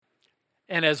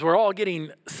And as we're all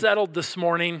getting settled this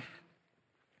morning,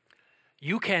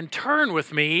 you can turn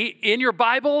with me in your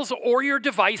Bibles or your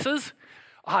devices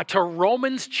to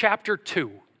Romans chapter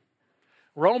 2.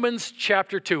 Romans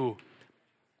chapter 2.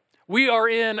 We are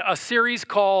in a series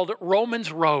called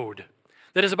Romans Road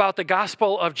that is about the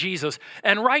gospel of Jesus.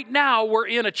 And right now we're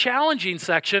in a challenging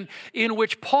section in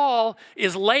which Paul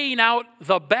is laying out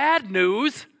the bad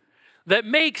news that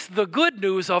makes the good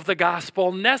news of the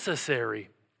gospel necessary.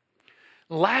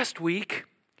 Last week,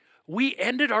 we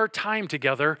ended our time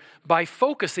together by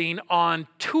focusing on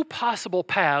two possible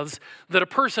paths that a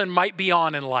person might be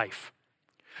on in life.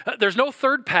 There's no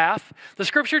third path. The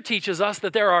scripture teaches us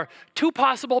that there are two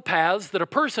possible paths that a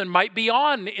person might be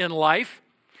on in life,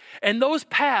 and those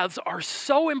paths are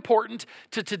so important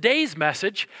to today's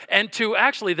message and to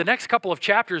actually the next couple of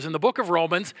chapters in the book of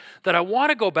Romans that I want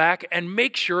to go back and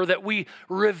make sure that we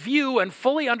review and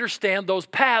fully understand those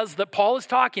paths that Paul is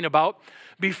talking about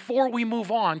before we move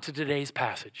on to today's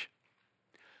passage.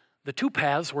 The two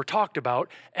paths were talked about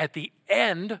at the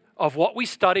end of what we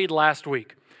studied last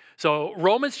week. So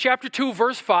Romans chapter 2,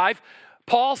 verse 5,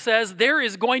 Paul says there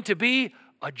is going to be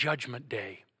a judgment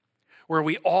day where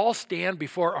we all stand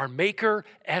before our Maker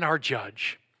and our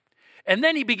Judge. And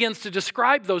then he begins to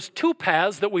describe those two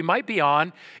paths that we might be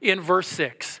on in verse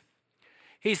 6.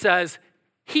 He says,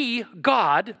 He,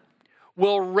 God,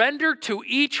 will render to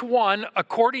each one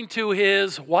according to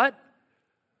his what?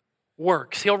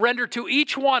 Works. He'll render to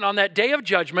each one on that day of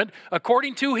judgment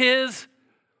according to his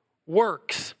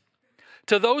works.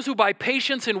 To those who by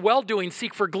patience and well-doing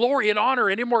seek for glory and honor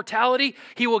and immortality,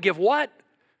 he will give what?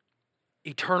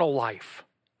 Eternal life.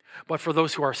 But for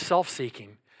those who are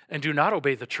self-seeking and do not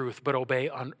obey the truth but obey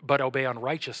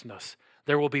unrighteousness,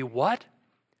 there will be what?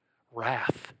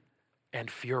 Wrath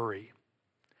and fury.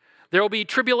 There will be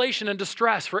tribulation and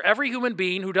distress for every human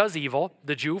being who does evil,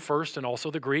 the Jew first and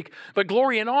also the Greek, but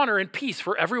glory and honor and peace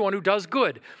for everyone who does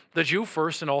good, the Jew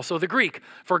first and also the Greek.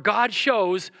 For God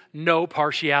shows no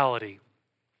partiality.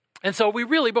 And so we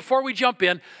really, before we jump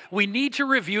in, we need to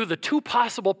review the two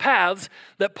possible paths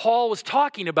that Paul was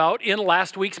talking about in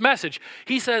last week's message.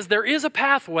 He says there is a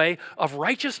pathway of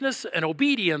righteousness and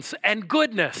obedience and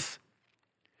goodness.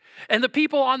 And the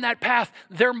people on that path,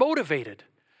 they're motivated.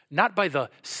 Not by the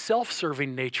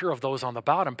self-serving nature of those on the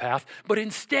bottom path, but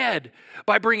instead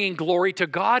by bringing glory to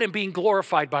God and being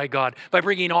glorified by God, by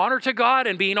bringing honor to God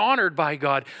and being honored by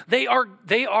God. They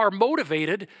are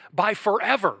motivated by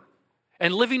forever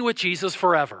and living with Jesus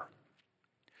forever.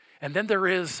 And then there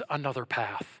is another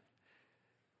path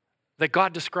that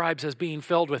God describes as being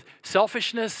filled with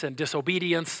selfishness and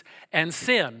disobedience and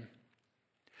sin.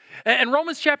 And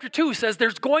Romans chapter 2 says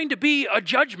there's going to be a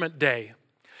judgment day.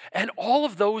 And all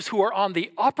of those who are on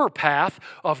the upper path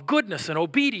of goodness and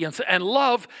obedience and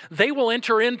love, they will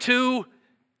enter into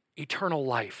eternal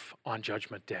life on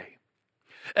Judgment Day.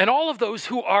 And all of those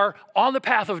who are on the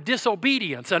path of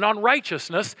disobedience and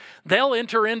unrighteousness, they'll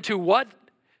enter into what?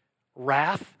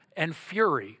 Wrath and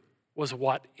fury was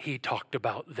what he talked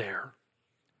about there.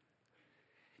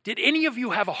 Did any of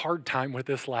you have a hard time with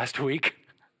this last week?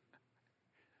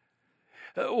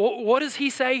 What does he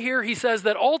say here? He says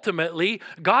that ultimately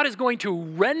God is going to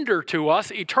render to us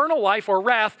eternal life or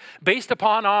wrath based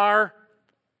upon our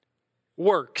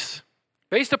works.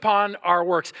 Based upon our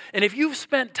works. And if you've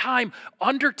spent time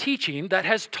under teaching that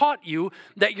has taught you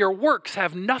that your works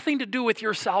have nothing to do with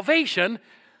your salvation,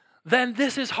 then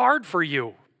this is hard for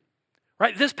you.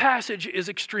 Right? This passage is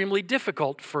extremely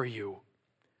difficult for you.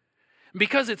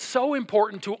 Because it's so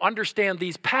important to understand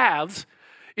these paths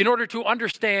in order to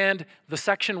understand the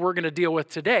section we're going to deal with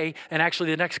today, and actually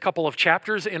the next couple of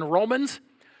chapters in Romans,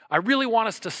 I really want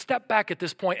us to step back at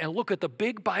this point and look at the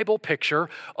big Bible picture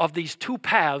of these two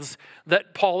paths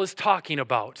that Paul is talking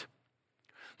about.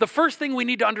 The first thing we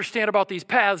need to understand about these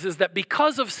paths is that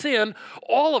because of sin,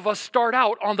 all of us start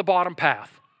out on the bottom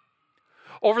path.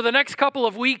 Over the next couple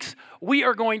of weeks, we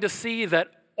are going to see that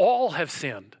all have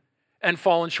sinned and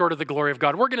fallen short of the glory of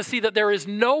God. We're going to see that there is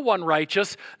no one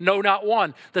righteous, no, not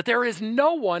one. That there is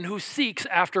no one who seeks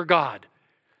after God.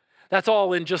 That's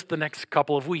all in just the next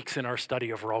couple of weeks in our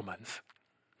study of Romans.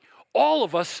 All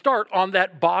of us start on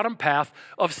that bottom path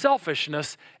of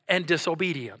selfishness and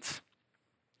disobedience.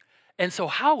 And so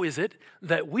how is it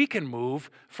that we can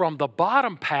move from the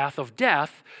bottom path of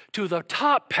death to the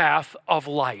top path of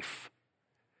life?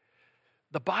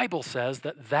 The Bible says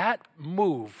that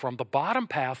move from the bottom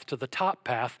path to the top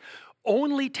path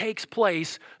only takes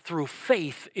place through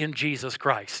faith in Jesus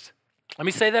Christ. Let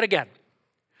me say that again.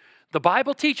 The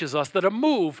Bible teaches us that a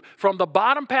move from the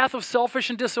bottom path of selfish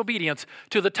and disobedience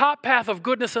to the top path of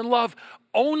goodness and love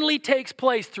only takes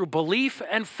place through belief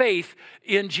and faith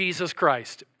in Jesus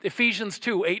Christ. Ephesians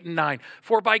 2, 8 and 9.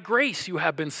 For by grace you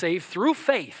have been saved through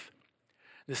faith.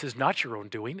 This is not your own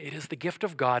doing. It is the gift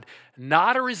of God,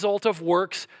 not a result of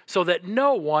works, so that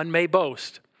no one may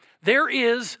boast. There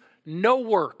is no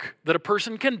work that a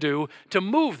person can do to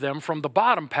move them from the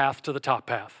bottom path to the top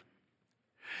path.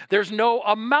 There's no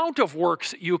amount of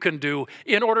works you can do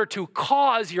in order to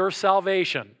cause your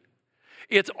salvation.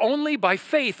 It's only by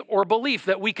faith or belief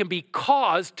that we can be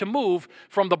caused to move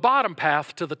from the bottom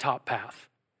path to the top path.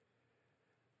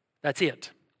 That's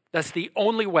it. That's the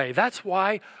only way. That's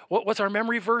why, what's our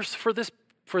memory verse for this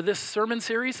sermon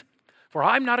series? For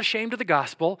I'm not ashamed of the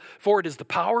gospel, for it is the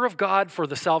power of God for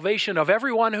the salvation of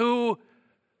everyone who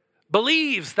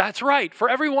believes. That's right, for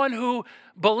everyone who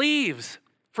believes.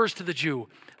 First to the Jew,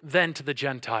 then to the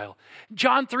Gentile.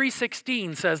 John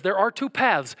 3:16 says there are two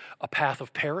paths, a path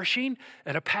of perishing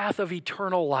and a path of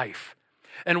eternal life.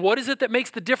 And what is it that makes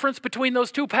the difference between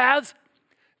those two paths?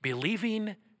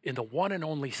 Believing in the one and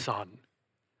only Son.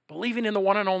 Believing in the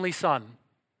one and only Son.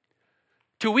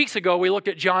 2 weeks ago, we looked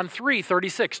at John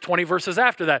 3:36, 20 verses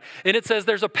after that. And it says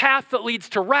there's a path that leads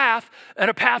to wrath and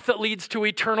a path that leads to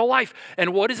eternal life.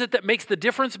 And what is it that makes the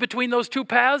difference between those two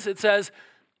paths? It says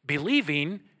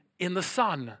believing in the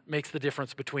Son makes the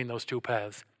difference between those two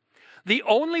paths. The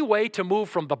only way to move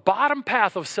from the bottom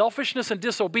path of selfishness and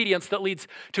disobedience that leads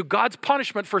to God's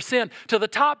punishment for sin to the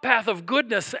top path of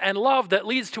goodness and love that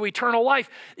leads to eternal life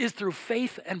is through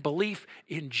faith and belief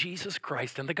in Jesus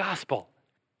Christ and the gospel.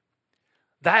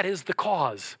 That is the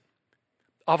cause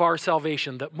of our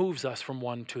salvation that moves us from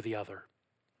one to the other.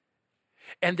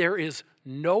 And there is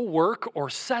no work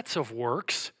or sets of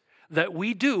works that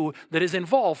we do that is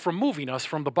involved from moving us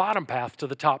from the bottom path to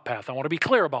the top path. I want to be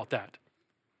clear about that.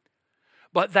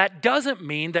 But that doesn't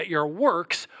mean that your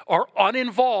works are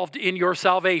uninvolved in your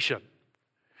salvation.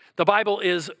 The Bible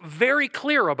is very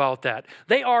clear about that.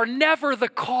 They are never the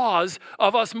cause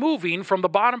of us moving from the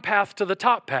bottom path to the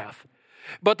top path.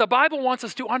 But the Bible wants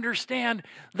us to understand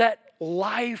that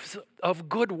lives of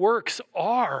good works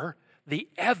are the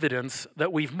evidence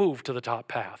that we've moved to the top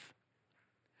path.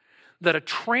 That a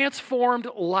transformed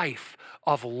life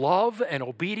of love and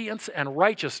obedience and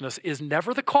righteousness is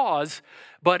never the cause,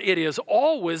 but it is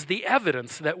always the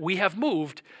evidence that we have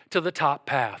moved to the top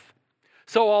path.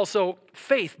 So also,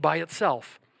 faith by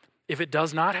itself, if it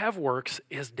does not have works,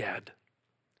 is dead.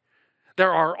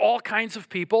 There are all kinds of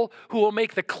people who will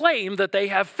make the claim that they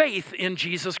have faith in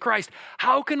Jesus Christ.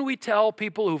 How can we tell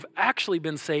people who've actually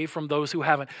been saved from those who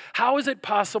haven't? How is it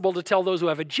possible to tell those who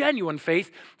have a genuine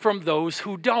faith from those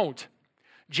who don't?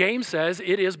 James says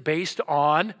it is based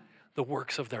on the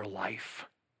works of their life.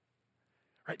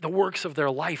 Right? The works of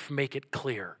their life make it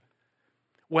clear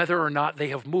whether or not they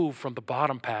have moved from the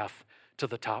bottom path to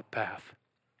the top path.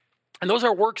 And those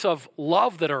are works of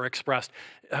love that are expressed.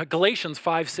 Galatians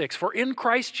 5:6, for in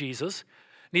Christ Jesus,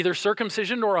 neither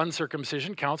circumcision nor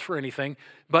uncircumcision counts for anything,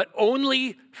 but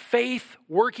only faith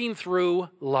working through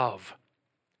love.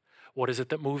 What is it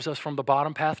that moves us from the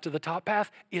bottom path to the top path?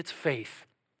 It's faith.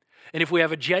 And if we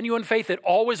have a genuine faith, it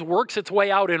always works its way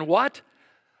out in what?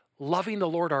 Loving the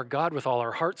Lord our God with all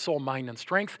our heart, soul, mind, and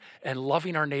strength, and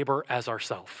loving our neighbor as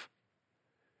ourself.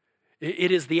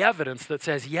 It is the evidence that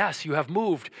says, yes, you have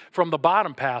moved from the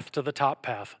bottom path to the top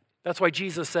path. That's why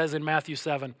Jesus says in Matthew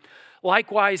 7,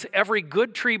 likewise, every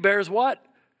good tree bears what?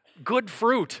 Good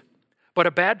fruit. But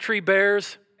a bad tree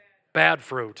bears bad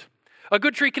fruit. A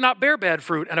good tree cannot bear bad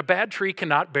fruit, and a bad tree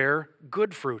cannot bear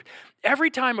good fruit.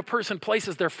 Every time a person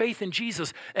places their faith in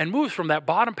Jesus and moves from that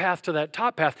bottom path to that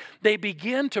top path, they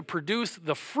begin to produce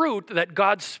the fruit that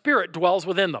God's Spirit dwells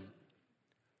within them.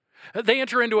 They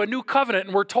enter into a new covenant,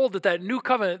 and we're told that that new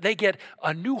covenant, they get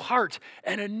a new heart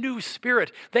and a new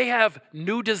spirit. They have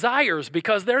new desires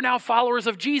because they're now followers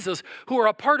of Jesus who are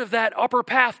a part of that upper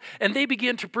path, and they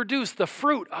begin to produce the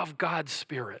fruit of God's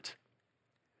Spirit.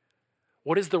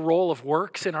 What is the role of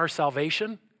works in our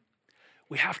salvation?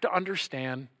 We have to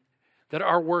understand that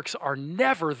our works are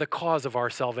never the cause of our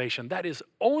salvation. That is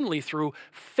only through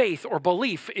faith or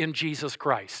belief in Jesus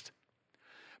Christ.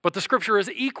 But the scripture is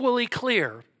equally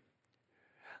clear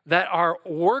that our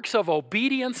works of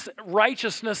obedience,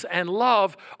 righteousness, and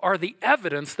love are the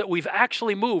evidence that we've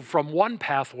actually moved from one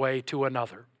pathway to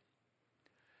another.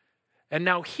 And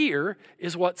now here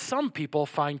is what some people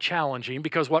find challenging,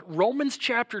 because what Romans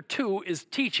chapter 2 is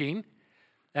teaching,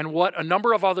 and what a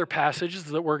number of other passages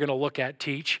that we're going to look at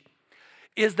teach,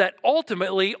 is that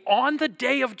ultimately on the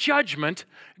day of judgment,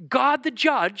 God the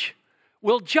judge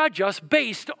will judge us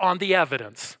based on the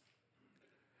evidence.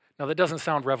 Now, that doesn't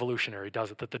sound revolutionary,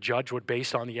 does it? That the judge would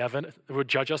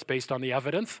judge us based on the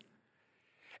evidence?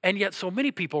 And yet, so many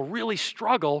people really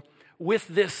struggle with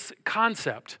this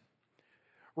concept.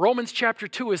 Romans chapter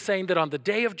 2 is saying that on the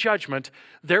day of judgment,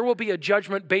 there will be a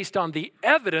judgment based on the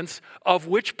evidence of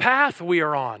which path we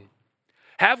are on.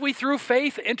 Have we, through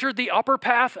faith, entered the upper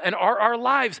path and are our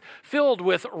lives filled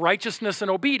with righteousness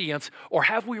and obedience, or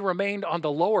have we remained on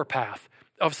the lower path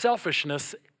of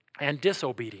selfishness and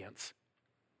disobedience?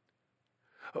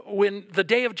 When the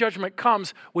day of judgment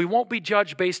comes, we won't be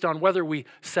judged based on whether we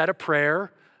said a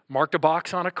prayer, marked a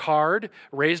box on a card,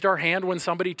 raised our hand when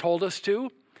somebody told us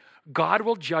to. God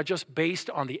will judge us based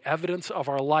on the evidence of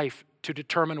our life to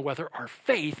determine whether our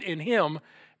faith in Him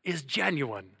is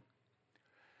genuine.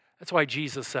 That's why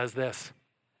Jesus says this: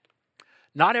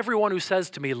 "Not everyone who says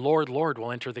to me, 'Lord, Lord,' will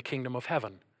enter the kingdom of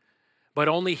heaven, but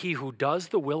only he who does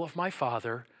the will of my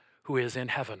Father who is in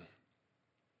heaven."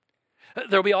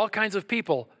 There'll be all kinds of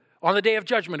people on the day of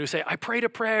judgment who say, "I prayed a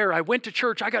prayer, I went to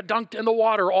church, I got dunked in the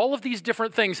water," all of these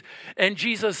different things. And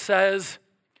Jesus says,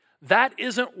 that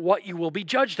isn't what you will be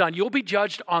judged on. You'll be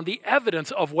judged on the evidence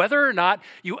of whether or not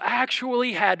you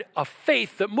actually had a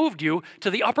faith that moved you to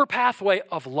the upper pathway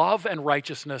of love and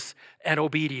righteousness and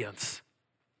obedience.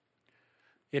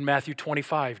 In Matthew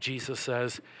 25, Jesus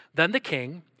says, "Then the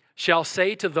king shall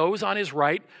say to those on his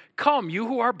right, 'Come, you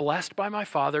who are blessed by my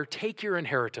Father, take your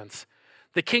inheritance,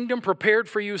 the kingdom prepared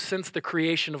for you since the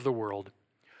creation of the world.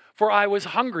 For I was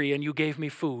hungry and you gave me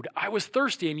food. I was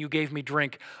thirsty and you gave me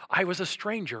drink. I was a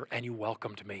stranger and you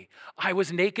welcomed me. I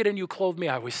was naked and you clothed me.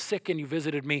 I was sick and you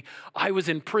visited me. I was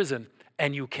in prison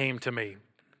and you came to me.'"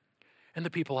 And the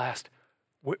people asked,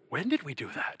 "When did we do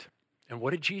that?" And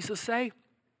what did Jesus say?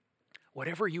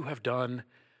 "Whatever you have done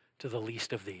to the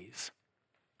least of these."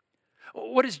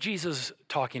 What is Jesus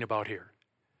talking about here?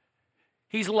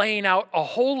 He's laying out a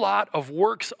whole lot of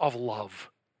works of love.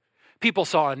 People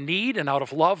saw a need, and out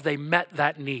of love, they met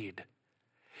that need.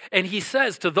 And he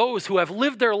says to those who have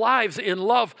lived their lives in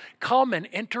love, "Come and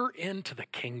enter into the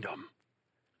kingdom."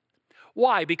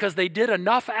 Why? Because they did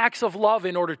enough acts of love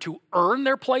in order to earn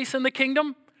their place in the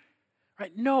kingdom?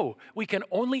 Right? No, we can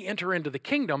only enter into the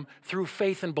kingdom through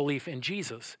faith and belief in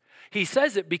Jesus. He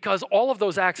says it because all of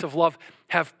those acts of love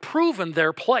have proven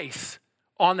their place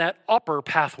on that upper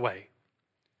pathway.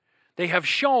 They have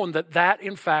shown that that,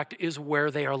 in fact, is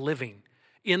where they are living,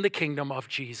 in the kingdom of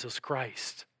Jesus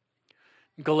Christ.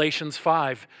 Galatians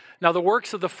 5, "Now the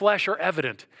works of the flesh are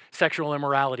evident: sexual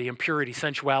immorality, impurity,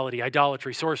 sensuality,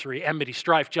 idolatry, sorcery, enmity,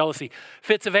 strife, jealousy,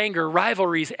 fits of anger,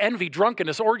 rivalries, envy,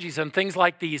 drunkenness, orgies, and things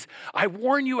like these. I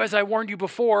warn you, as I warned you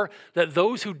before, that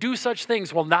those who do such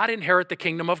things will not inherit the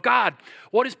kingdom of God."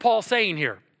 What is Paul saying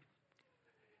here?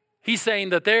 He's saying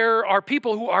that there are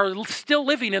people who are still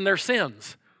living in their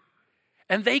sins.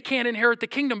 And they can't inherit the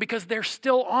kingdom because they're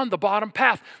still on the bottom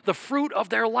path. The fruit of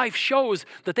their life shows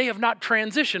that they have not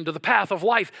transitioned to the path of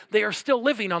life. They are still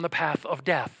living on the path of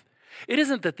death. It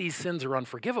isn't that these sins are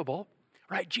unforgivable,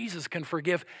 right? Jesus can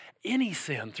forgive any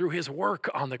sin through his work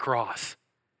on the cross.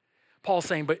 Paul's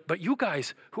saying, but you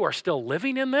guys who are still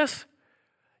living in this,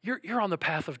 you're on the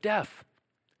path of death.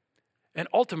 And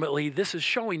ultimately, this is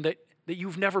showing that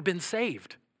you've never been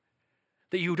saved,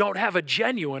 that you don't have a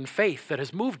genuine faith that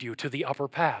has moved you to the upper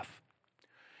path.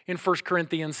 In 1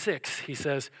 Corinthians 6, he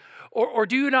says, or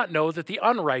do you not know that the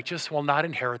unrighteous will not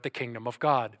inherit the kingdom of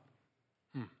God?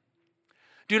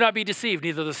 Do not be deceived,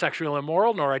 neither the sexually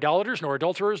immoral, nor idolaters, nor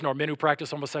adulterers, nor men who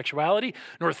practice homosexuality,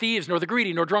 nor thieves, nor the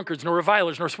greedy, nor drunkards, nor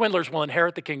revilers, nor swindlers will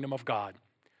inherit the kingdom of God.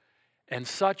 And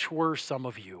such were some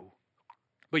of you.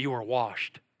 But you are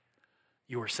washed,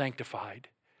 you are sanctified,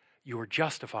 you are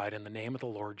justified in the name of the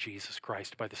Lord Jesus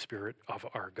Christ by the Spirit of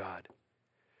our God.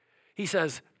 He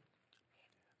says,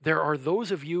 there are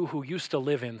those of you who used to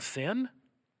live in sin,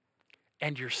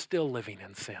 and you're still living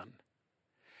in sin,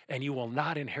 and you will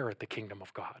not inherit the kingdom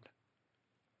of God.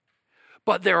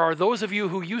 But there are those of you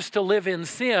who used to live in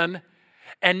sin,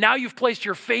 and now you've placed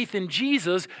your faith in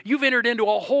Jesus, you've entered into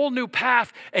a whole new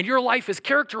path, and your life is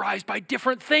characterized by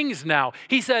different things now.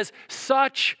 He says,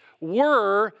 such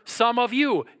were some of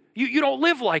you. You don't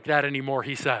live like that anymore,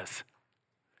 he says.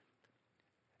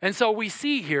 And so we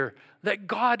see here that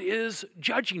God is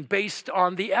judging based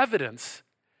on the evidence.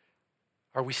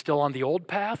 Are we still on the old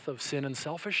path of sin and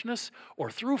selfishness? Or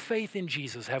through faith in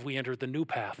Jesus have we entered the new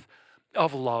path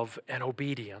of love and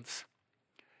obedience?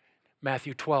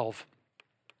 Matthew 12.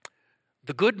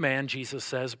 The good man, Jesus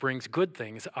says, brings good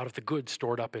things out of the good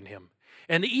stored up in him.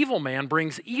 And the evil man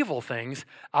brings evil things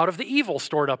out of the evil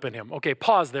stored up in him. Okay,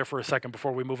 pause there for a second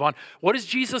before we move on. What is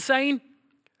Jesus saying?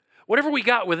 Whatever we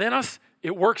got within us,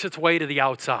 it works its way to the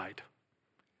outside.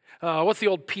 What's the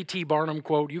old P.T. Barnum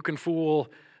quote? You can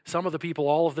fool some of the people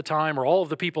all of the time, or all of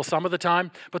the people some of the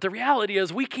time. But the reality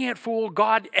is we can't fool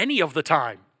God any of the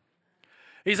time.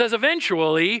 He says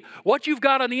eventually what you've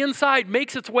got on the inside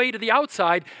makes its way to the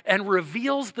outside and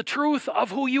reveals the truth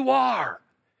of who you are.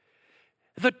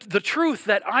 The truth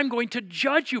that I'm going to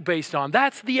judge you based on.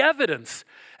 That's the evidence.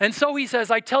 And so he says,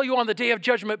 I tell you on the day of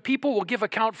judgment, people will give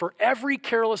account for every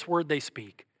careless word they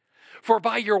speak. For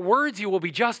by your words you will be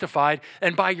justified,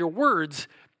 and by your words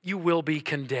you will be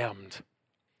condemned.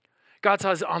 God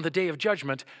says on the day of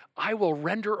judgment, I will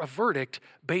render a verdict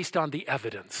based on the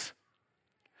evidence.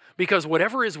 Because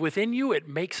whatever is within you, it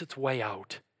makes its way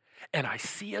out. And I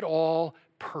see it all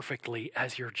perfectly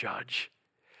as your judge.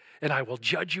 And I will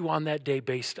judge you on that day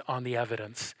based on the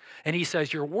evidence. And he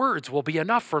says, your words will be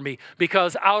enough for me,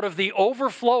 because out of the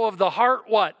overflow of the heart,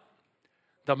 what?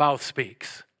 The mouth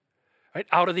speaks. Right?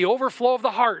 Out of the overflow of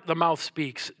the heart, the mouth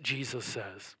speaks, Jesus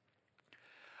says.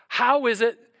 How is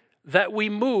it that we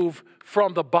move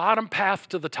from the bottom path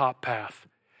to the top path?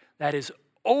 That is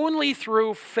only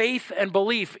through faith and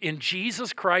belief in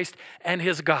Jesus Christ and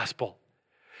his gospel.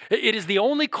 It is the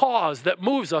only cause that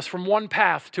moves us from one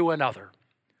path to another.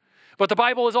 But the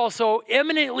Bible is also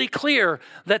eminently clear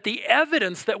that the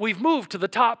evidence that we've moved to the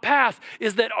top path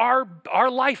is that our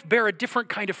life bear a different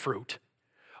kind of fruit,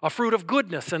 a fruit of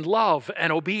goodness and love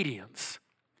and obedience.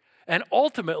 And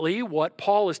ultimately, what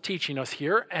Paul is teaching us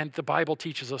here, and the Bible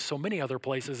teaches us so many other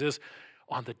places, is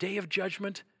on the day of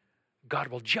judgment, God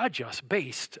will judge us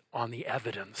based on the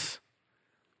evidence.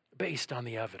 Based on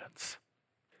the evidence.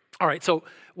 All right, so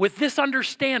with this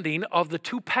understanding of the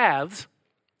two paths,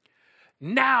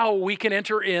 now we can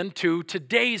enter into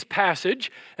today's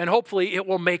passage, and hopefully it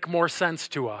will make more sense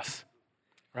to us,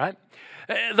 right?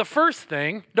 The first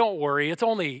thing, don't worry, it's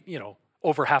only,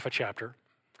 over half a chapter.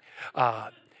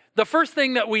 The first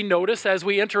thing that we notice as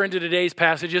we enter into today's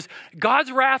passage is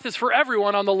God's wrath is for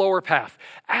everyone on the lower path.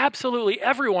 Absolutely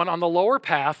everyone on the lower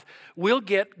path will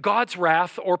get God's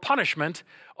wrath or punishment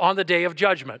on the day of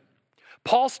judgment.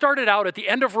 Paul started out at the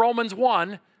end of Romans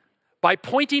 1 by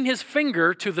pointing his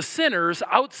finger to the sinners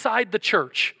outside the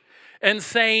church and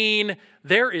saying,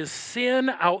 there is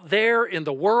sin out there in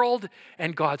the world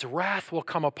and God's wrath will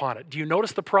come upon it. Do you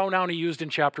notice the pronoun he used in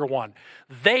chapter 1?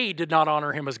 They did not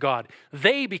honor him as God.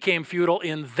 They became futile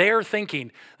in their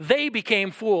thinking. They became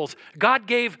fools. God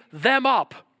gave them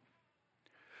up.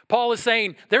 Paul is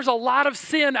saying there's a lot of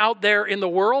sin out there in the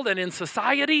world and in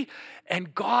society,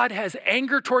 and God has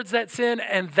anger towards that sin,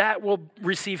 and that will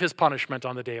receive his punishment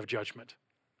on the day of judgment.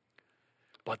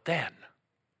 But then,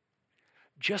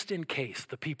 just in case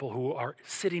the people who are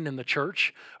sitting in the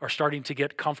church are starting to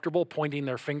get comfortable pointing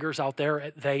their fingers out there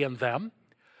at they and them,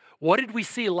 what did we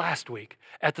see last week?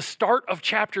 At the start of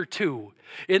chapter 2,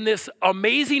 in this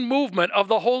amazing movement of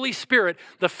the Holy Spirit,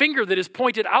 the finger that is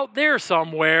pointed out there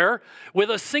somewhere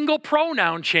with a single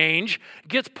pronoun change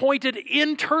gets pointed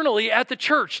internally at the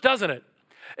church, doesn't it?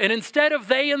 And instead of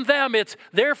they and them, it's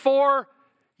therefore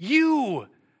you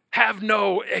have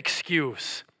no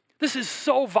excuse. This is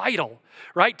so vital,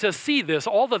 right? To see this,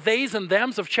 all the theys and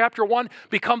thems of chapter 1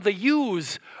 become the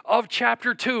yous of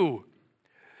chapter 2.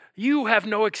 You have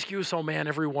no excuse, oh man,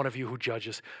 every one of you who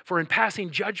judges. For in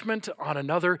passing judgment on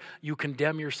another, you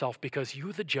condemn yourself, because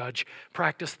you, the judge,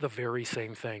 practice the very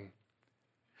same thing.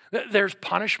 There's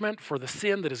punishment for the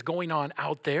sin that is going on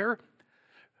out there.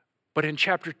 But in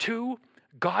chapter 2,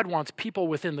 God wants people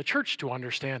within the church to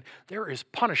understand there is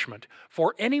punishment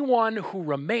for anyone who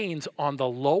remains on the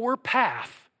lower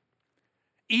path,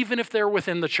 even if they're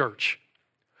within the church.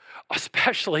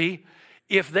 Especially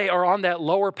if they are on that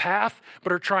lower path,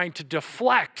 but are trying to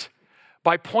deflect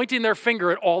by pointing their finger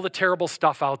at all the terrible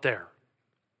stuff out there.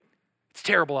 It's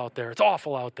terrible out there. It's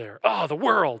awful out there. Oh, the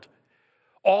world.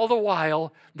 All the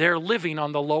while, they're living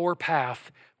on the lower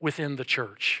path within the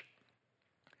church.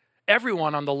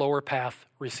 Everyone on the lower path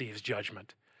receives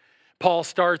judgment. Paul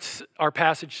starts our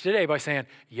passage today by saying,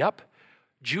 yep,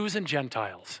 Jews and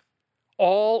Gentiles,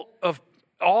 all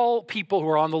people who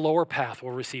are on the lower path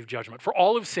will receive judgment. For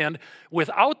all who've sinned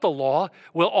without the law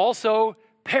will also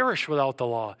perish without the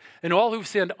law. And all who've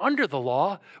sinned under the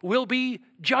law will be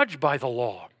judged by the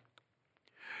law.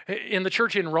 In the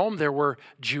church in Rome, there were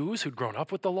Jews who'd grown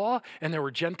up with the law, and there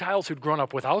were Gentiles who'd grown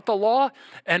up without the law.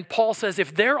 And Paul says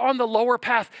if they're on the lower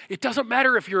path, it doesn't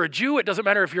matter if you're a Jew, it doesn't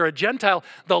matter if you're a Gentile.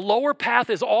 The lower path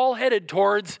is all headed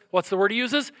towards, what's the word he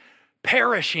uses?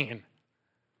 Perishing.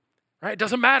 Right? It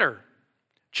doesn't matter.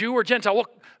 Jew or Gentile. Well,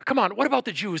 come on, what about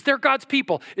the Jews? They're God's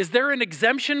people. Is there an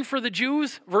exemption for the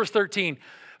Jews? Verse 13,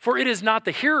 for it is not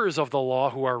the hearers of the law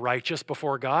who are righteous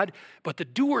before God, but the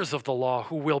doers of the law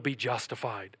who will be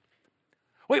justified.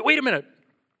 Wait a minute.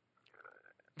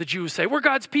 The Jews say, we're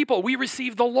God's people. We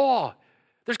received the law.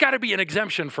 There's got to be an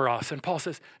exemption for us. And Paul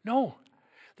says, no,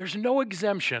 there's no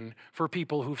exemption for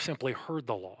people who've simply heard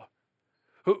the law,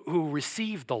 who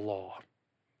received the law.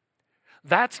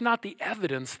 That's not the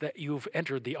evidence that you've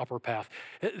entered the upper path.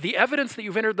 The evidence that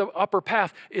you've entered the upper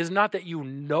path is not that you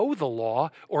know the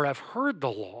law or have heard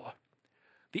the law.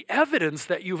 The evidence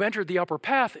that you've entered the upper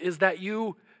path is that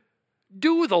you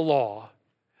do the law,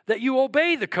 that you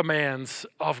obey the commands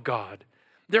of God.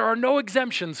 There are no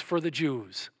exemptions for the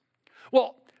Jews.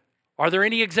 Well, are there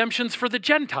any exemptions for the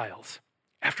Gentiles?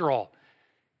 After all,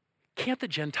 can't the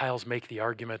Gentiles make the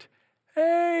argument,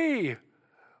 hey,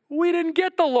 we didn't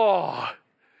get the law.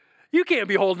 You can't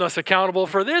be holding us accountable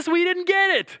for this. We didn't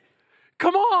get it.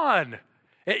 Come on.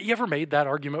 You ever made that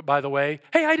argument, by the way?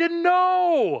 Hey, I didn't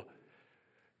know.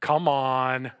 Come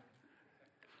on.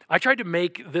 I tried to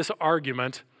make this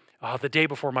argument the day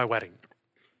before my wedding.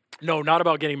 No, not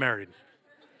about getting married.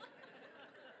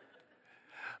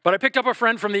 But I picked up a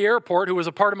friend from the airport who was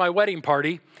a part of my wedding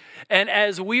party. And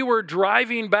as we were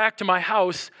driving back to my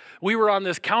house, we were on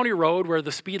this county road where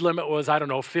the speed limit was,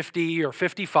 50 or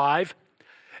 55.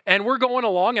 And we're going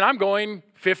along, and I'm going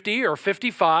 50 or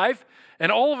 55.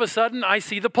 And all of a sudden, I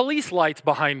see the police lights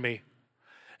behind me.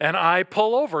 And I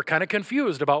pull over, kind of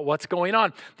confused about what's going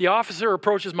on. The officer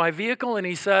approaches my vehicle, and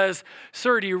he says,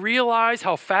 "Sir, do you realize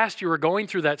how fast you were going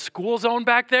through that school zone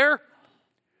back there?"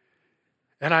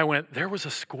 And I went, "There was a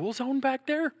school zone back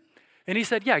there?" And he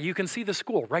said, "Yeah, you can see the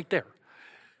school right there."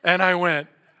 And I went,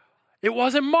 "It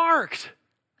wasn't marked."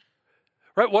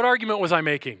 Right? What argument was I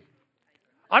making?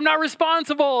 I'm not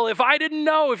responsible. If I didn't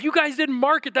know, if you guys didn't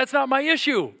mark it, that's not my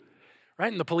issue.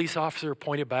 Right? And the police officer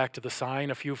pointed back to the sign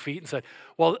a few feet and said,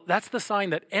 "Well, that's the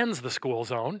sign that ends the school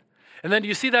zone. And then do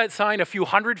you see that sign a few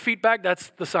hundred feet back? That's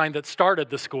the sign that started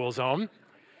the school zone."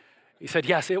 He said,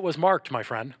 "Yes, it was marked, my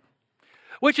friend."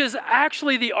 Which is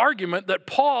actually the argument that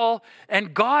Paul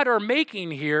and God are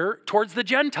making here towards the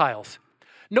Gentiles.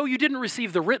 No, you didn't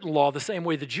receive the written law the same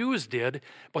way the Jews did,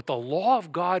 but the law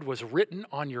of God was written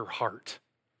on your heart.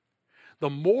 The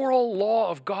moral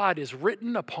law of God is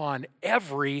written upon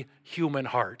every human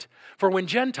heart. For when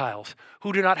Gentiles,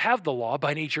 who do not have the law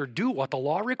by nature, do what the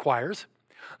law requires,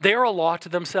 they are a law to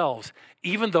themselves,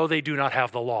 even though they do not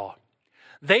have the law.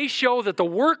 They show that the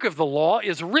work of the law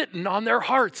is written on their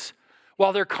hearts,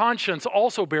 while their conscience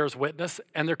also bears witness,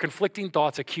 and their conflicting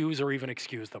thoughts accuse or even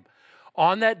excuse them.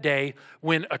 On that day,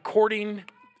 when according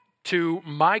to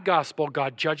my gospel,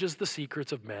 God judges the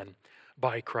secrets of men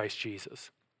by Christ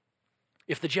Jesus.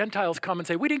 If the Gentiles come and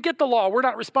say, "We didn't get the law, we're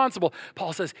not responsible,"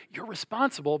 Paul says, you're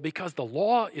responsible because the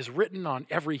law is written on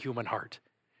every human heart.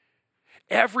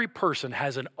 Every person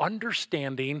has an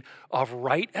understanding of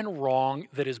right and wrong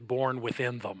that is born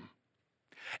within them,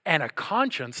 and a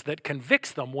conscience that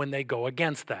convicts them when they go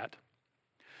against that.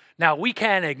 Now, we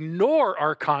can ignore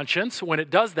our conscience when it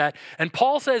does that, and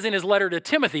Paul says in his letter to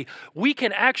Timothy, we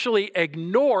can actually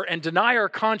ignore and deny our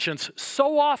conscience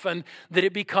so often that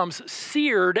it becomes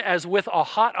seared as with a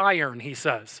hot iron, he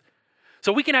says.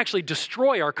 So we can actually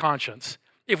destroy our conscience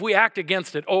if we act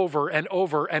against it over and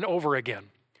over and over again.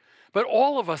 But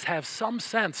all of us have some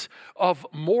sense of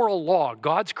moral law,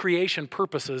 God's creation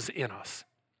purposes in us.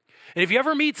 And if you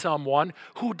ever meet someone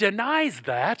who denies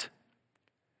that,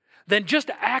 then just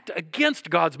act against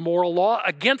God's moral law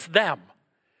against them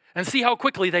and see how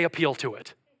quickly they appeal to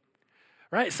it.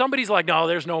 Right? Somebody's like, "No,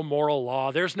 there's no moral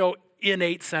law. There's no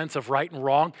innate sense of right and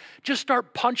wrong." Just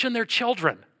start punching their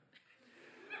children.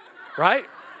 Right?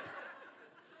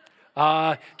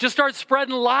 Just start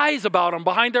spreading lies about them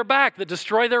behind their back that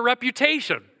destroy their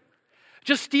reputation.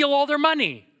 Just steal all their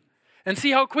money and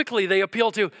see how quickly they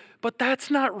appeal to, "But that's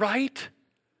not right."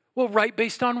 Well, right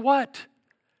based on what?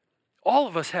 All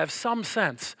of us have some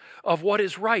sense of what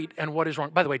is right and what is wrong.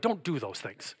 By the way, don't do those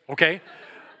things, okay?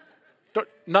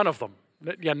 None of them.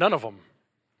 Yeah, none of them.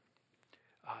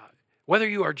 Whether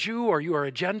you are Jew or you are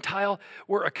a Gentile,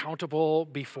 we're accountable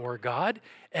before God,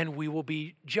 and we will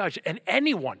be judged. And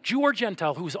anyone, Jew or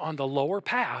Gentile, who's on the lower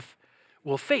path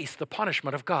will face the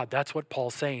punishment of God. That's what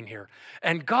Paul's saying here.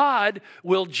 And God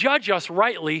will judge us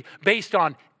rightly based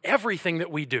on everything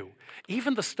that we do,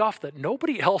 even the stuff that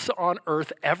nobody else on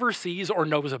earth ever sees or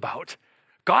knows about.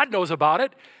 God knows about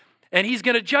it, and he's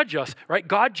going to judge us, right?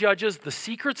 God judges the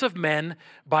secrets of men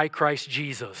by Christ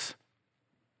Jesus.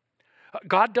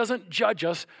 God doesn't judge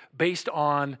us based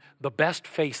on the best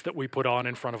face that we put on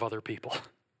in front of other people.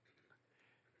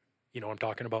 You know what I'm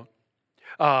talking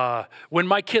about? When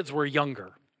my kids were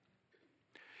younger,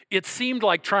 it seemed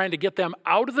like trying to get them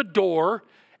out of the door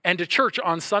and to church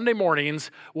on Sunday mornings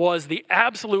was the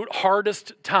absolute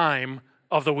hardest time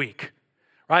of the week.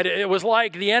 Right? It was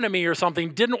like the enemy or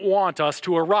something didn't want us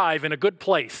to arrive in a good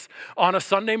place on a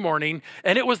Sunday morning,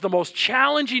 and it was the most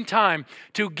challenging time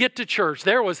to get to church.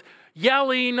 There was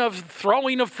yelling, of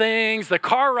throwing of things. The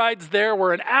car rides there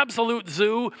were an absolute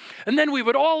zoo. And then we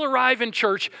would all arrive in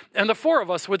church, and the four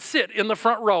of us would sit in the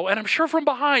front row. And I'm sure from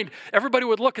behind, everybody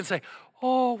would look and say,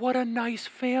 "Oh, what a nice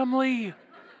family.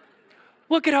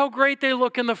 Look at how great they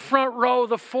look in the front row,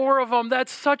 the four of them.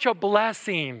 That's such a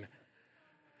blessing."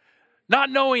 Not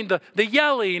knowing the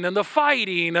yelling and the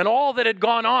fighting and all that had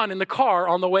gone on in the car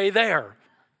on the way there.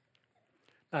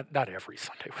 Not every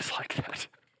Sunday was like that.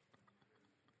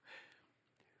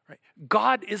 Right?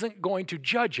 God isn't going to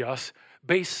judge us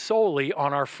based solely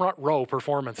on our front row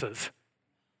performances,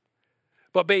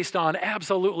 but based on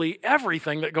absolutely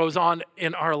everything that goes on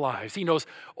in our lives. He knows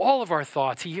all of our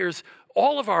thoughts. He hears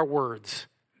all of our words,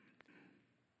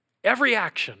 every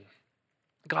action.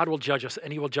 God will judge us,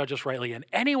 and he will judge us rightly. And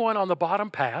anyone on the bottom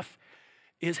path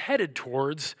is headed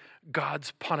towards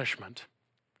God's punishment.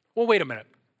 Well, wait a minute.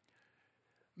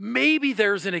 Maybe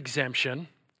there's an exemption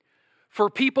for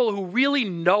people who really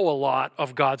know a lot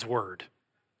of God's word.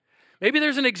 Maybe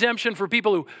there's an exemption for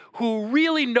people who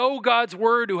really know God's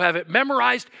word, who have it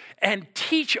memorized, and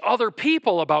teach other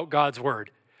people about God's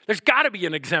word. There's got to be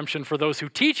an exemption for those who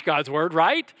teach God's word,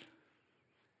 right?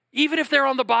 Even if they're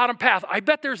on the bottom path, I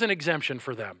bet there's an exemption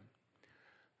for them.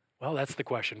 Well, that's the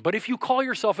question. But if you call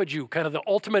yourself a Jew, kind of the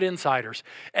ultimate insiders,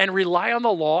 and rely on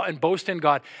the law and boast in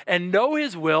God, and know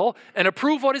his will and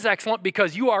approve what is excellent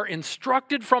because you are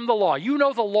instructed from the law, you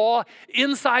know the law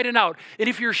inside and out, and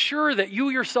if you're sure that you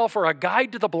yourself are a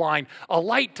guide to the blind, a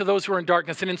light to those who are in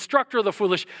darkness, an instructor of the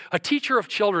foolish, a teacher of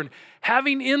children,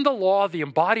 having in the law the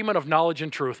embodiment of knowledge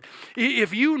and truth,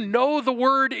 if you know the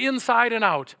word inside and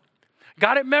out,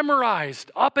 got it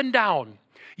memorized up and down,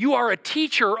 you are a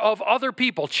teacher of other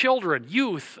people, children,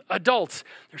 youth, adults.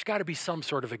 There's got to be some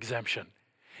sort of exemption,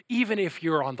 even if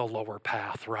you're on the lower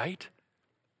path, right?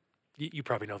 You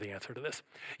probably know the answer to this.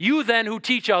 You then who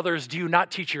teach others, do you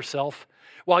not teach yourself?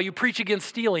 While you preach against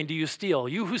stealing, do you steal?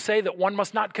 You who say that one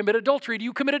must not commit adultery, do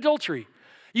you commit adultery?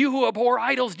 You who abhor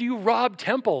idols, do you rob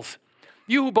temples?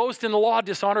 You who boast in the law,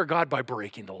 dishonor God by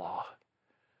breaking the law.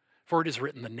 For it is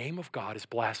written, the name of God is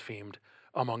blasphemed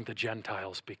among the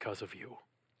Gentiles because of you.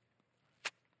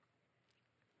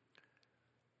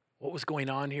 What was going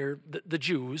on here? The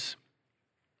Jews,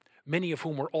 many of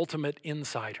whom were ultimate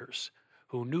insiders,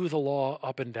 who knew the law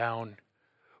up and down,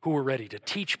 who were ready to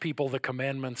teach people the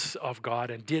commandments of God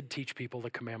and did teach people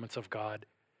the commandments of God.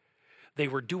 They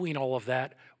were doing all of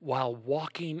that while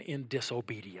walking in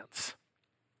disobedience.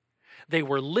 They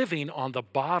were living on the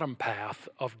bottom path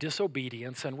of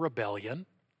disobedience and rebellion.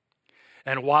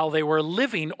 And while they were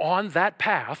living on that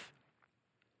path,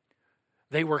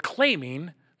 they were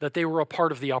claiming that they were a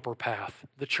part of the upper path,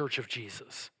 the church of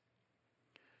Jesus.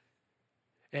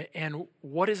 And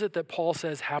what is it that Paul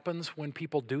says happens when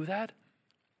people do that?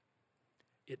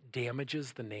 It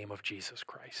damages the name of Jesus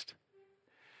Christ.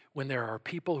 When there are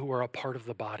people who are a part of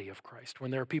the body of Christ, when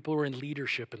there are people who are in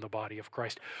leadership in the body of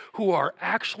Christ, who are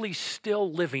actually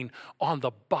still living on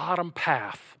the bottom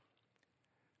path,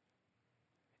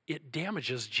 it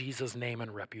damages Jesus' name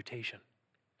and reputation.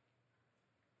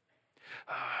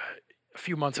 A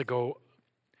few months ago,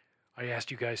 I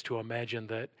asked you guys to imagine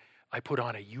that I put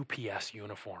on a UPS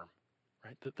uniform,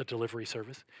 right? The delivery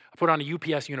service. I put on a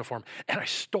UPS uniform and I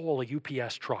stole a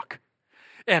UPS truck.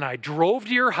 And I drove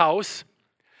to your house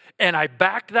and I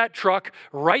backed that truck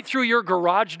right through your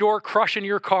garage door, crushing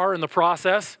your car in the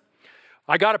process.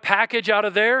 I got a package out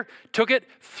of there, took it,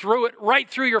 threw it right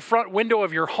through your front window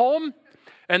of your home,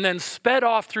 and then sped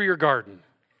off through your garden.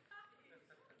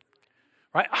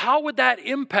 Right? How would that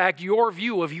impact your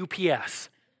view of UPS?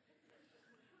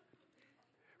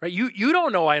 Right? You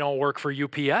don't know I don't work for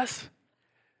UPS.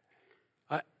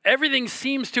 Everything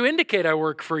seems to indicate I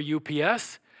work for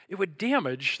UPS. It would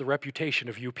damage the reputation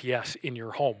of UPS in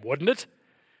your home, wouldn't it?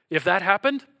 If that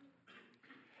happened?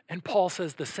 And Paul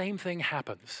says the same thing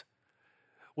happens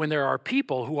when there are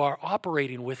people who are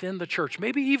operating within the church,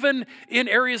 maybe even in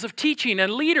areas of teaching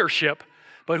and leadership,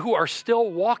 but who are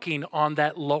still walking on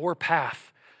that lower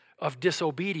path of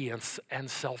disobedience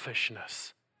and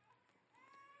selfishness.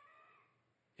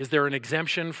 Is there an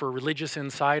exemption for religious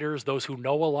insiders, those who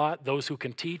know a lot, those who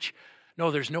can teach?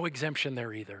 No, there's no exemption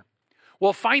there either.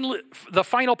 Well, finally, the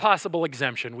final possible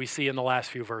exemption we see in the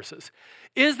last few verses.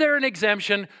 Is there an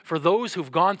exemption for those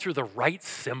who've gone through the right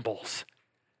symbols?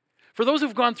 For those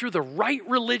who've gone through the right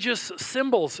religious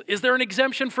symbols, is there an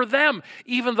exemption for them,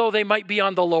 even though they might be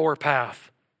on the lower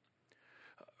path?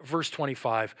 Verse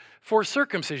 25, for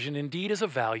circumcision indeed is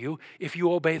of value if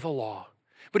you obey the law,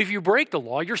 But if you break the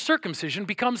law, your circumcision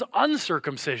becomes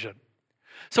uncircumcision.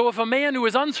 So if a man who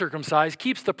is uncircumcised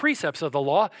keeps the precepts of the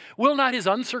law, will not his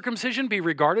uncircumcision be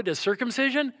regarded as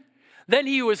circumcision? Then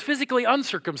he who is physically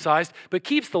uncircumcised but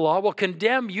keeps the law will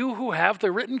condemn you who have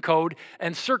the written code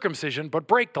and circumcision but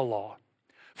break the law.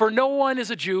 For no one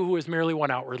is a Jew who is merely one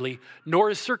outwardly, nor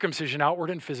is circumcision outward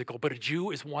and physical, but a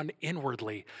Jew is one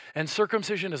inwardly. And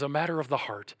circumcision is a matter of the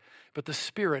heart, but the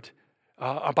Spirit,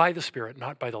 by the Spirit,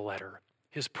 not by the letter.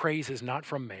 His praise is not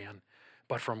from man,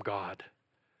 but from God.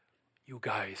 You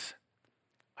guys,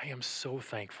 I am so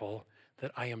thankful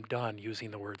that I am done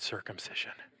using the word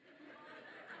circumcision.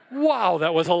 Wow,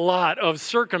 that was a lot of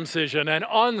circumcision and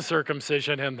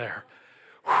uncircumcision in there.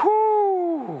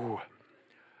 Whoo!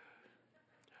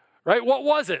 Right, what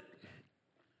was it?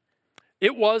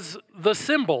 It was the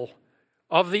symbol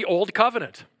of the old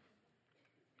covenant.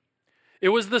 It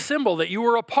was the symbol that you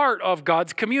were a part of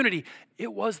God's community.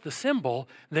 It was the symbol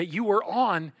that you were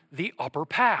on the upper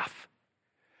path.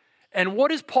 And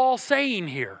what is Paul saying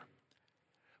here?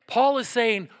 Paul is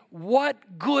saying,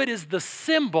 what good is the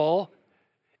symbol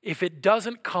if it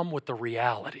doesn't come with the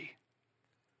reality?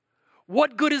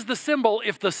 What good is the symbol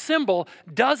if the symbol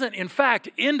doesn't, in fact,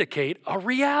 indicate a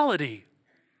reality?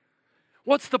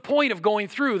 What's the point of going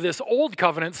through this old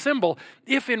covenant symbol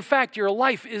if, in fact, your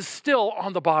life is still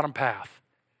on the bottom path?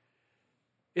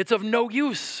 It's of no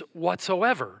use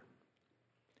whatsoever.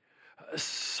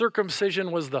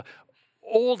 Circumcision was the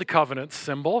old covenant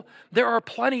symbol. There are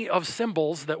plenty of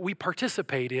symbols that we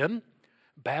participate in.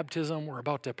 Baptism, we're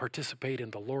about to participate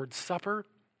in the Lord's Supper.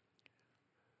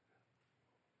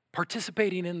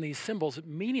 Participating in these symbols is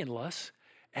meaningless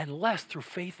unless through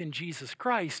faith in Jesus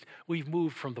Christ, we've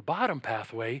moved from the bottom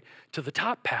pathway to the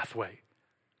top pathway.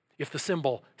 If the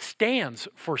symbol stands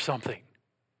for something.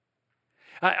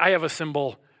 I have a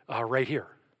symbol right here.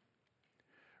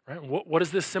 Right? What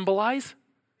does this symbolize?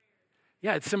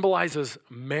 Yeah, it symbolizes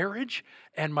marriage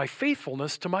and my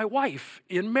faithfulness to my wife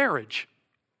in marriage.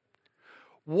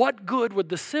 What good would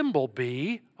the symbol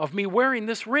be of me wearing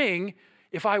this ring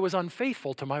if I was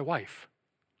unfaithful to my wife?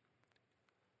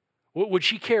 Would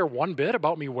she care one bit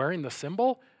about me wearing the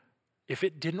symbol if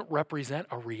it didn't represent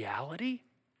a reality?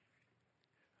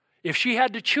 If she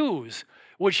had to choose,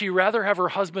 would she rather have her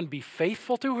husband be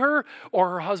faithful to her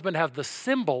or her husband have the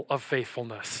symbol of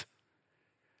faithfulness?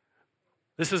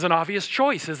 This is an obvious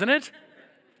choice, isn't it?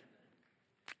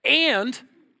 And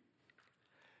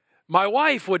my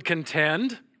wife would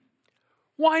contend,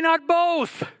 why not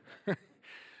both?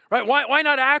 Right? Why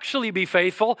not actually be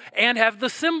faithful and have the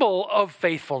symbol of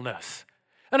faithfulness?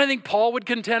 And I think Paul would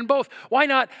contend both. Why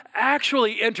not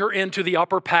actually enter into the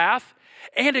upper path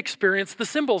and experience the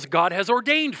symbols God has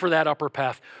ordained for that upper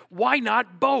path? Why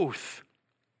not both?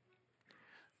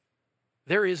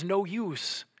 There is no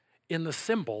use in the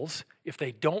symbols if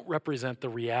they don't represent the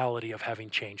reality of having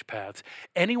changed paths.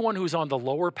 Anyone who's on the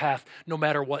lower path, no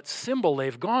matter what symbol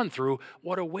they've gone through,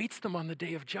 what awaits them on the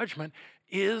day of judgment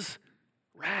is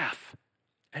wrath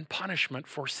and punishment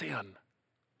for sin.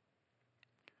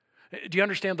 Do you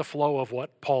understand the flow of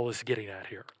what Paul is getting at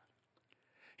here?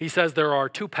 He says there are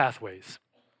two pathways.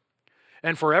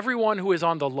 And for everyone who is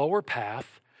on the lower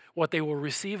path, what they will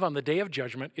receive on the day of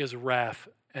judgment is wrath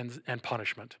and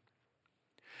punishment.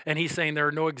 And he's saying there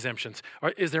are no exemptions.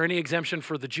 Is there any exemption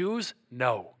for the Jews?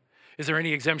 No. Is there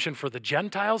any exemption for the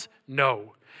Gentiles?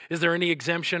 No. Is there any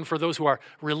exemption for those who are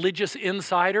religious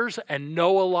insiders and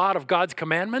know a lot of God's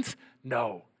commandments?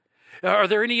 No. Are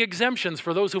there any exemptions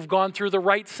for those who've gone through the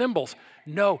right symbols?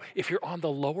 No. If you're on the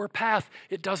lower path,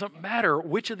 it doesn't matter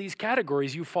which of these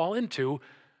categories you fall into.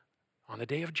 On the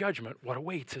day of judgment, what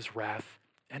awaits is wrath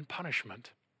and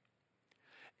punishment.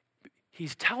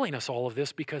 He's telling us all of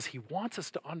this because he wants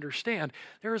us to understand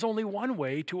there is only one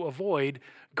way to avoid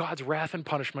God's wrath and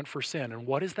punishment for sin. And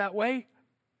what is that way?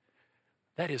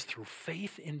 That is through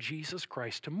faith in Jesus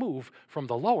Christ to move from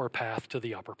the lower path to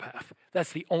the upper path.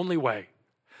 That's the only way.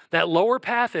 That lower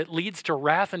path, it leads to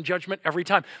wrath and judgment every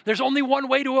time. There's only one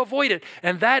way to avoid it,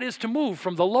 and that is to move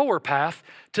from the lower path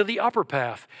to the upper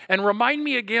path. And remind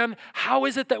me again, how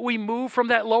is it that we move from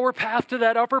that lower path to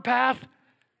that upper path?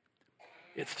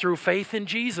 It's through faith in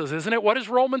Jesus, isn't it? What does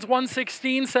Romans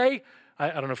 1:16 say? I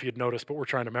don't know if you'd noticed, but we're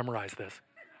trying to memorize this.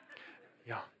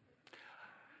 Yeah.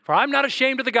 For I'm not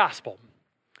ashamed of the gospel,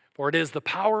 for it is the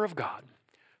power of God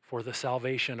for the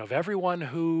salvation of everyone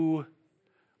who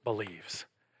believes.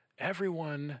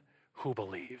 Everyone who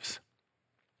believes.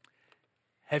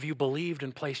 Have you believed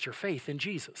and placed your faith in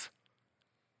Jesus?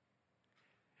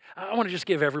 I want to just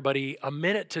give everybody a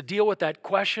minute to deal with that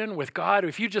question with God.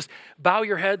 If you just bow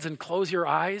your heads and close your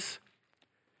eyes,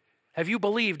 have you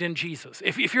believed in Jesus?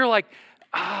 If you're like,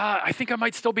 I think I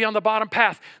might still be on the bottom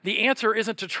path. The answer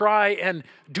isn't to try and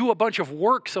do a bunch of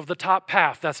works of the top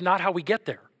path. That's not how we get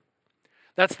there.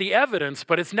 That's the evidence,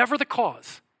 but it's never the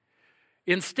cause.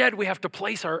 Instead, we have to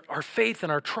place our faith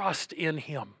and our trust in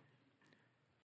Him.